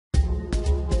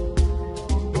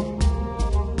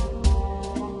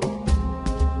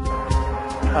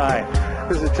Hi,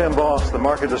 this is Tim Boss, the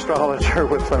market astrologer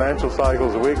with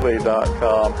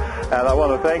FinancialCyclesWeekly.com, and I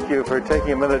want to thank you for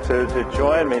taking a minute to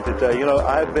join me today. You know,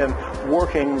 I've been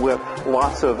working with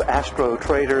lots of astro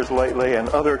traders lately and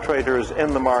other traders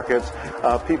in the markets.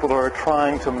 People who are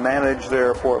trying to manage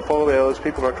their portfolios,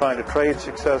 people who are trying to trade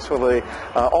successfully,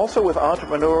 also with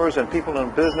entrepreneurs and people in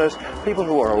business, people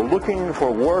who are looking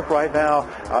for work right now,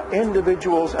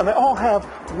 individuals, and they all have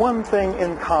one thing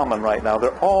in common right now.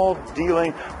 They're all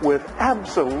dealing with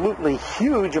absolutely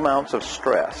huge amounts of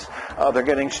stress. They're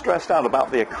getting stressed out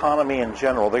about the economy in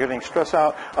general. They're getting stressed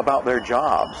out about their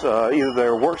jobs, either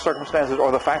their work circumstances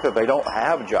or the fact that they don't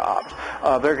have jobs.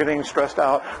 They're getting stressed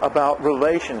out about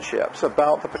relationships,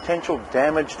 about the potential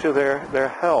damage to their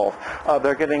health.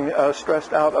 They're getting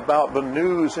stressed out about the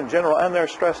news in general, and they're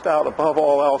stressed out above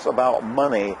all else about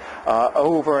money.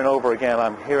 Over and over again,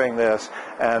 I'm hearing this,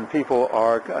 and people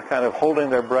are kind of holding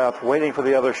their breath, waiting for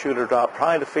the other shoe to drop,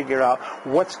 trying to figure out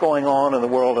what's going on in the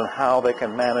world and how they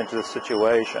can manage this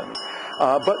situation.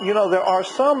 But, you know, there are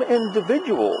some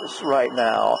individuals right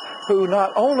now who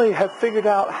not only have figured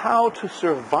out how to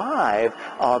survive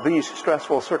these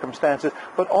stressful circumstances,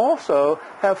 but also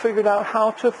have figured out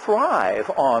how to thrive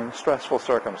on stressful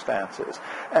circumstances.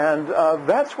 And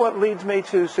that's what leads me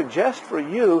to suggest for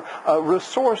you a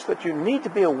resource that you need to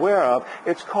be aware of.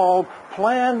 It's called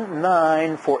Plan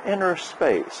 9 for Inner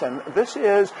Space. And this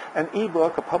is an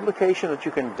ebook, a publication that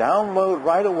you can download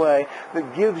right away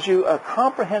that gives you a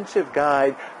comprehensive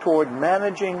guide toward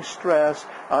managing stress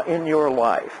in your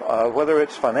life, whether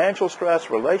it's financial stress,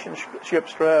 relationship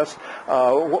stress,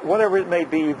 whatever it may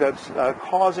be that's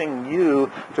causing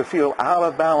you to feel out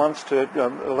of balance, to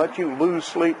let you lose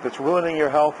sleep, that's ruining your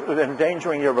health,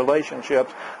 endangering your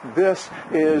relationships. This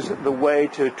is the way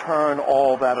to turn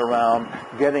all that around,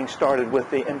 getting started with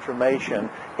the information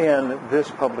in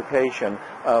this publication,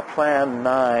 Plan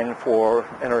 9 for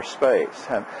Inner Space.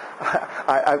 And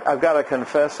I've got to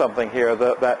confess something here.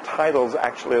 That title's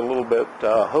actually a little bit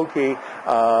hokey,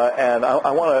 and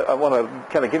I want to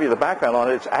kind of give you the background on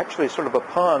it. It's actually sort of a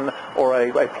pun or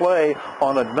a play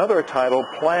on another title,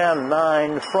 Plan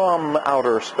 9 from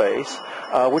Outer Space,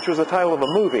 which was the title of a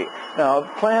movie. Now,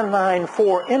 Plan 9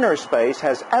 for Inner Space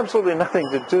has absolutely nothing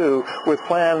to do with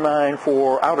Plan 9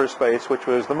 for Outer Space, which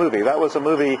was the movie. That was a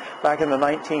movie back in the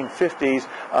 1950s,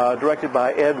 directed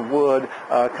by Ed Wood,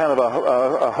 kind of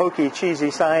a hokey, cheesy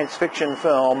science fiction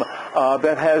film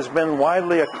that has been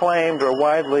widely acclaimed or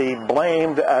widely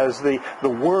blamed as the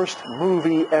worst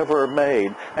movie ever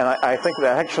made. And I think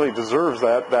that actually deserves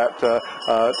that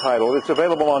title. It's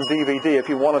available on DVD if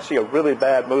you want to see a really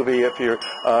bad movie, if you're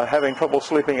having trouble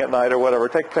sleeping at night or whatever.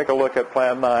 Take a look at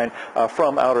Plan 9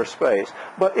 from Outer Space.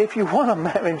 But if you want to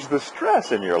manage the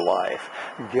stress in your life,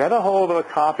 get a hold of a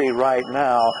copy right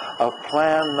now of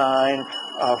Plan 9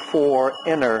 for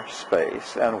Inner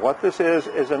Space. And what this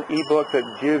is an ebook that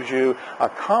gives you a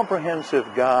comprehensive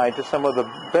guide to some of the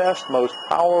best, most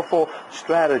powerful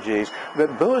strategies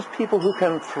that those people who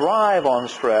can thrive on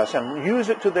stress and use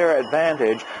it to their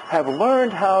advantage have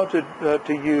learned how to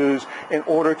use in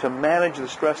order to manage the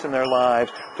stress in their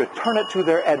lives, to turn it to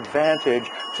their advantage,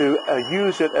 to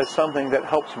use it as something that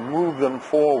helps move them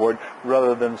forward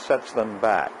rather than sets them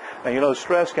back. Now, you know,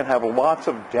 stress can have lots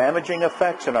of damaging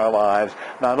effects in our lives,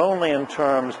 not only in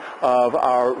terms of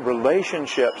our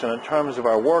relationships and in terms of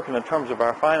our work and in terms of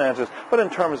our finances, but in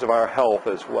terms of our health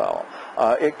as well.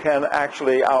 It can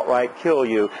actually outright kill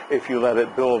you if you let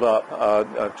it build up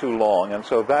too long. And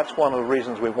so that's one of the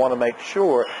reasons we want to make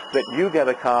sure that you get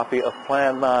a copy of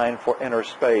Plan 9 for Inner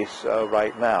Space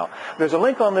right now. There's a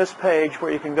link on this page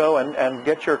where you can go and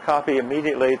get your copy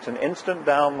immediately. It's an instant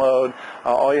download.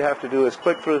 All you have to do is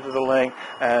click through to the link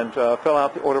and fill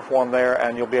out the order form there,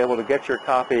 and you'll be able to get your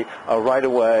copy right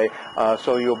away.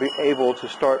 So you'll be able to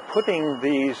start putting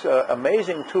these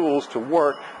amazing tools to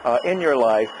work in your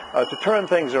life to turn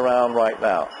things around right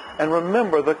now. And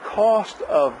remember, the cost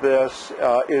of this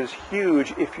is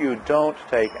huge if you don't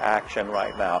take action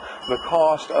right now. The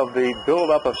cost of the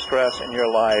buildup of stress in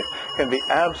your life can be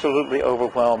absolutely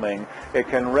overwhelming. It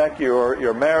can wreck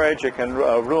your marriage, it can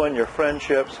ruin your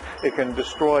friendships, it can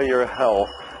destroy your health.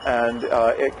 And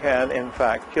it can, in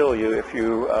fact, kill you if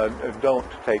you don't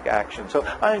take action. So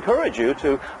I encourage you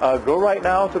to go right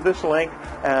now to this link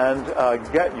and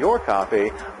get your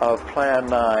copy of Plan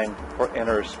 9 for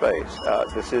Inner Space.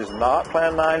 This is not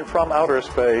Plan 9 from Outer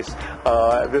Space.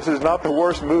 This is not the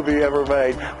worst movie ever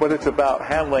made, but it's about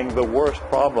handling the worst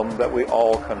problem that we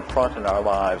all confront in our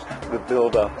lives, the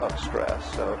buildup of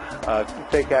stress. So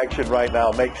take action right now.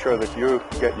 Make sure that you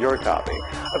get your copy.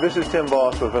 This is Tim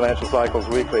Boss with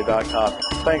FinancialCyclesWeekly.com.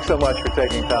 Thanks so much for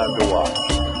taking time to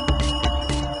watch.